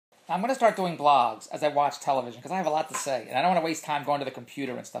I'm going to start doing blogs as I watch television because I have a lot to say. And I don't want to waste time going to the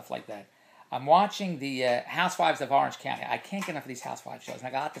computer and stuff like that. I'm watching the Housewives of Orange County. I can't get enough of these Housewives shows. And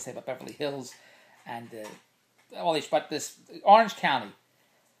I got a lot to say about Beverly Hills and all these. But this Orange County,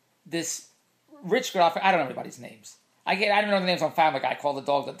 this rich girl, I don't know everybody's names. I don't know the names on Family Guy. I call the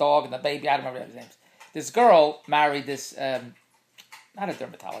dog, and the baby. I don't remember everybody's names. This girl married this, not a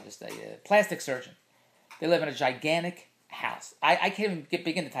dermatologist, a plastic surgeon. They live in a gigantic house. I can't even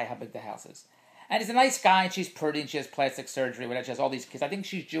begin to tell you how big the house is. And he's a nice guy, and she's pretty, and she has plastic surgery, whatever. She has all these kids. I think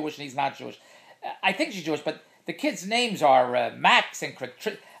she's Jewish, and he's not Jewish. I think she's Jewish, but the kids' names are Max and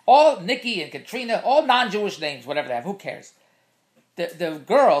all Nikki and Katrina, all non-Jewish names, whatever they have. Who cares? The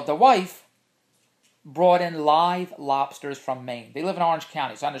girl, the wife, brought in live lobsters from Maine. They live in Orange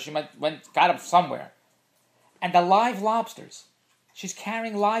County, so I know she got them somewhere. And the live lobsters, she's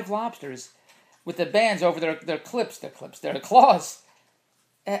carrying live lobsters with the bands over their claws.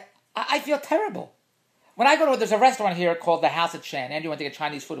 I feel terrible. When I go to, there's a restaurant here called the House of Chan. Andy went to get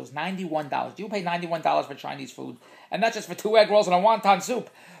Chinese food. It was $91. Do you pay $91 for Chinese food? And not just for 2 egg rolls and a wonton soup.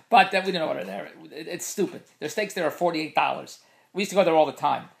 But we didn't order there. It's stupid. Their steaks there are $48. We used to go there all the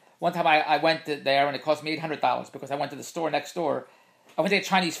time. One time I went there and it cost me $800 because I went to the store next door. I went to get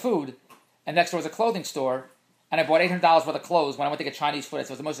Chinese food, and next door was a clothing store, and I bought $800 worth of clothes when I went to get Chinese food. So it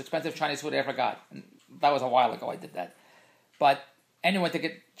was the most expensive Chinese food I ever got. And that was a while ago I did that. But anyone to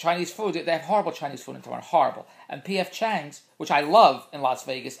get Chinese food, they have horrible Chinese food in Toronto, horrible. And P.F. Chang's, which I love in Las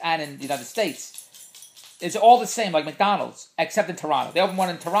Vegas and in the United States, is all the same, like McDonald's, except in Toronto. They opened one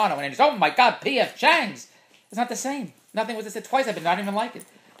in Toronto, and it's, oh my God, P.F. Chang's. It's not the same. Nothing was said twice. I've been, I don't even like it.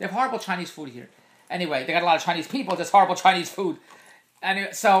 They have horrible Chinese food here. Anyway, they got a lot of Chinese people, just horrible Chinese food. Anyway,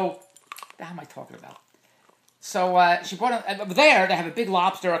 so, what am I talking about? So, she brought there, they have a big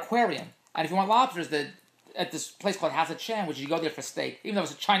lobster aquarium. And if you want lobsters, at this place called House of Chan, which you go there for steak. Even though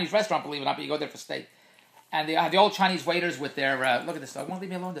it's a Chinese restaurant, believe it or not, but you go there for steak. And they have the old Chinese waiters with their, look at this dog, won't leave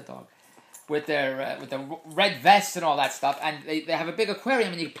me alone, the dog. With the red vests and all that stuff. And they have a big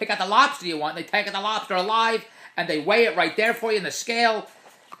aquarium, and you pick out the lobster you want. And they take out the lobster alive, and they weigh it right there for you in the scale.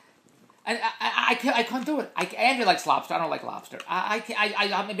 And I couldn't do it. Andrew likes lobster. I don't like lobster. I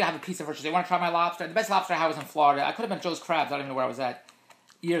maybe have a piece of her. She said, you want to try my lobster? The best lobster I had was in Florida. I could have been Joe's Crabs. I don't even know where I was at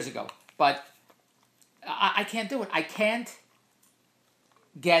years ago. But I can't do it. I can't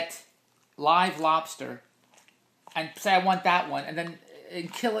get live lobster and say I want that one and then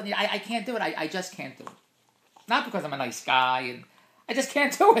kill it. I can't do it. I just can't do it. Not because I'm a nice guy. And I just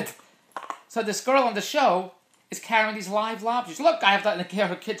can't do it. So this girl on the show is carrying these live lobsters. Look, I have to, and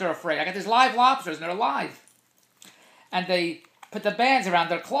her kids are afraid. I got these live lobsters, and they're alive. And they put the bands around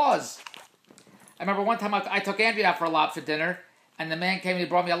their claws. I remember one time I took Andrea out for a lobster dinner, and the man came and he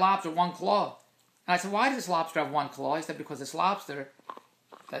brought me a lobster with one claw. And I said, why does this lobster have one claw? He said, because this lobster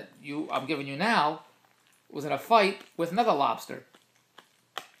that I'm giving you now was in a fight with another lobster.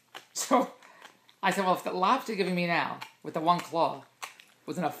 So I said, well, if the lobster you're giving me now with the one claw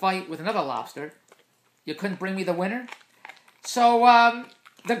was in a fight with another lobster, you couldn't bring me the winner? So,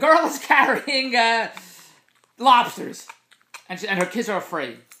 the girl is carrying lobsters, and her kids are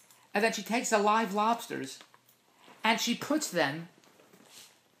afraid. And then she takes the live lobsters, and she puts them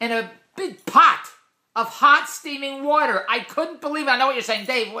in a big pot of hot, steaming water. I couldn't believe it. I know what you're saying,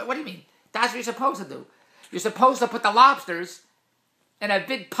 Dave. What do you mean? That's what you're supposed to do. You're supposed to put the lobsters in a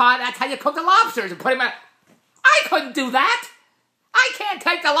big pot. That's how you cook the lobsters, and put them in. I couldn't do that. I can't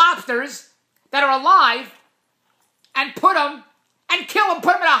take the lobsters that are alive and put them and kill them,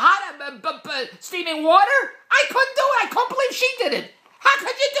 put them in a hot, steaming water? I couldn't do it. I couldn't believe she did it. How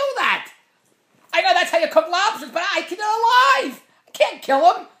could you do that? I know that's how you cook lobsters, but I can do it alive. I can't kill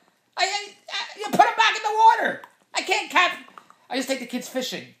them. You put them back in the water. I can't I just take the kids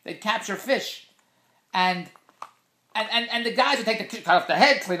fishing. They'd capture fish. And the guys would take cut off the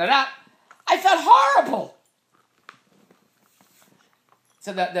head, clean it up. I felt horrible.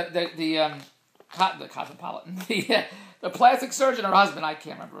 So the Cosmopolitan, the plastic surgeon, her husband, I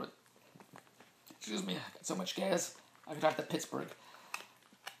can't remember it. Excuse me, I got so much gas. I could drive to Pittsburgh.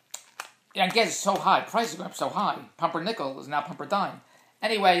 Yeah, and gas is so high. Prices are going up so high. Pumpernickel is now Pumperdime.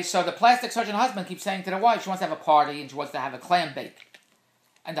 Anyway, so the plastic surgeon husband keeps saying to the wife she wants to have a party and she wants to have a clam bake.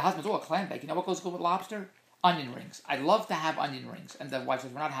 And the husband's, a clam bake. You know what goes good with lobster? Onion rings. I love to have onion rings. And the wife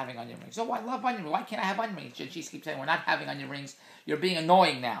says, we're not having onion rings. Oh, I love onion rings. Why can't I have onion rings? She keeps saying, we're not having onion rings. You're being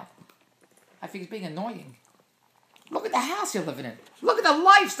annoying now. I think he's being annoying. Look at the house you're living in. Look at the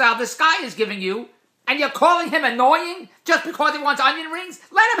lifestyle this guy is giving you. And you're calling him annoying just because he wants onion rings?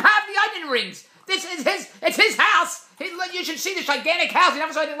 Let him have the onion rings. It's his house. You should see this gigantic house. You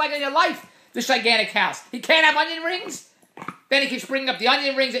never saw anything like it in your life. This gigantic house. He can't have onion rings? Then he keeps bringing up the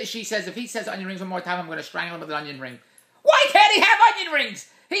onion rings. She says, if he says onion rings one more time, I'm going to strangle him with an onion ring. Why can't he have onion rings?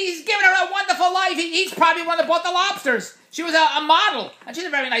 He's given her a wonderful life. He's probably one that bought the lobsters. She was a model, and she's a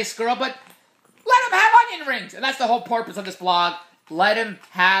very nice girl, but let him have onion rings. And that's the whole purpose of this blog. Let him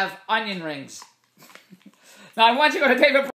have onion rings. Now, I want you to go to David